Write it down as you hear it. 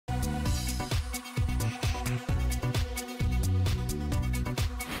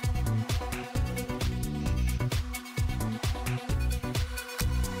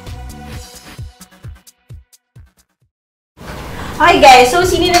Okay guys, so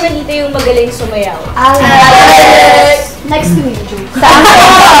sino naman dito yung magaling sumayaw? Alex! Next to me, Joe.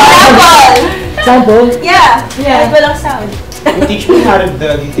 Sample! Sample? Yeah. Kahit walang sound. You teach me how to do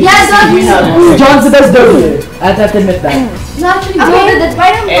it. Yes, John's the best dancer. I have to admit that. Not actually good. That's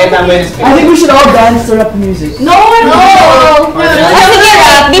right. I think we should all dance to rap music. No!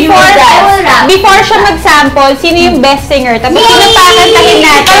 Sige, rap. Before siya mag-sample, sino yung best singer? Tapos sino pakantahin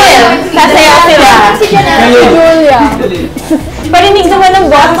natin? Sasayaw sila. Si Julia. Parinig naman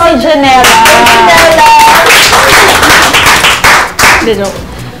ng boss si Janella. Dito.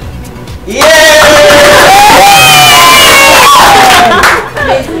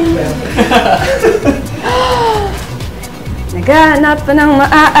 Naghanap pa ng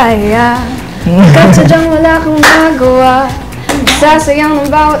maaaya, ikaw sadyang wala kang magawa, sasayang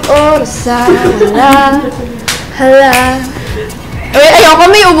ng bawat oras sa hala. Uy, ayoko,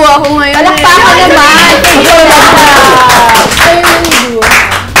 may ubo ako ngayon. Palakpakan naman!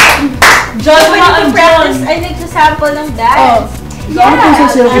 John, when you practice, I think to sample ng dance. Yun,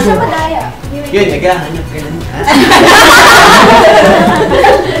 naghahanap ka lang.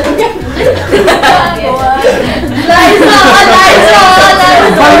 Liza!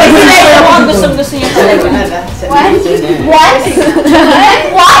 Gusto niya talaga. What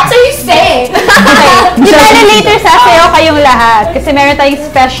are you saying? Di ba na later sasayaw kayong lahat? Kasi meron tayong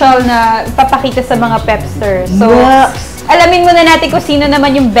special na ipapakita sa mga pepsters. So, alamin muna natin kung sino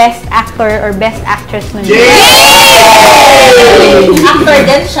naman yung best actor or best actress nun. Actor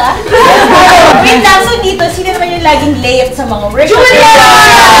din siya. Wait lang, so dito, sino naman yung laging late sa mga work? Julian!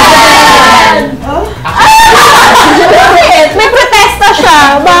 May protesta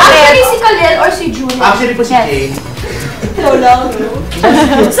siya. Bakit? Si Kalel or si Julian? Actually po si Jane.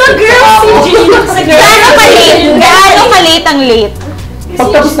 So girl, si Jane. Gaano ka-late ang late?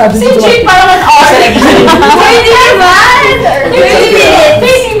 Pagtapos natin Si Jane parang an hour. 20 naman!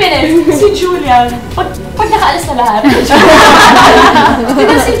 30 minutes. Si Julian, pag nakaalis na lahat.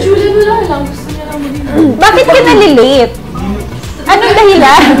 Diba si Julian wala lang. Gusto niya lang maging. Bakit ka nalilate? Anong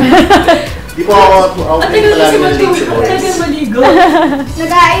dahilan? Di po ako Tagal kasi maligo. maligo.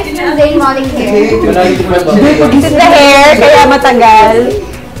 Nag-aayos ng day morning hair. Is it the hair? Kaya matagal?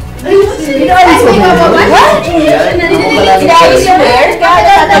 Dito alis mo yung what? Nag-aayos yung hair?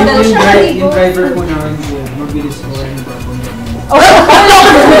 Kaya tatagal siya maligo. Yung driver ko na mabilis ko rin.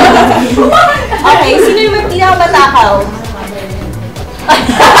 Okay, sino yung pinakamatakaw? I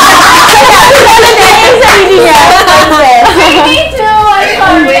need to.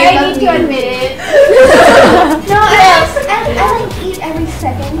 I'm sorry. I need to admit it. No, I like eat every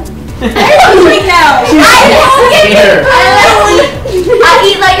second. I don't eat now. I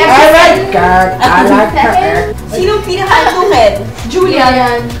eat like every second. I like her. Sinong pinaka-antukin?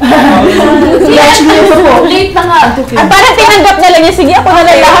 Julian. Late na nga. Parang tinanggap na lang niya. Sige, ako na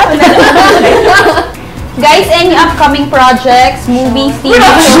lang lahat. Guys, any upcoming projects, movies, TV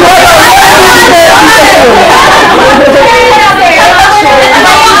shows?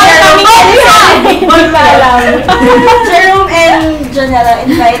 Jerome and Janella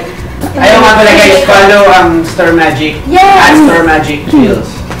invite. Ayaw nga pala guys, follow ang Star Magic. At Star Magic Kills.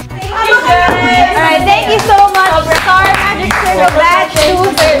 Alright, thank you so much, Star Magic Circle Batch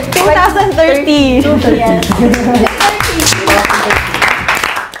 2030.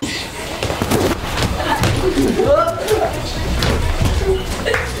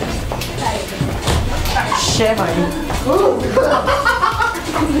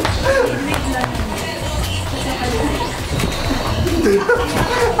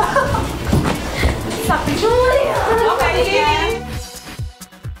 Sakto.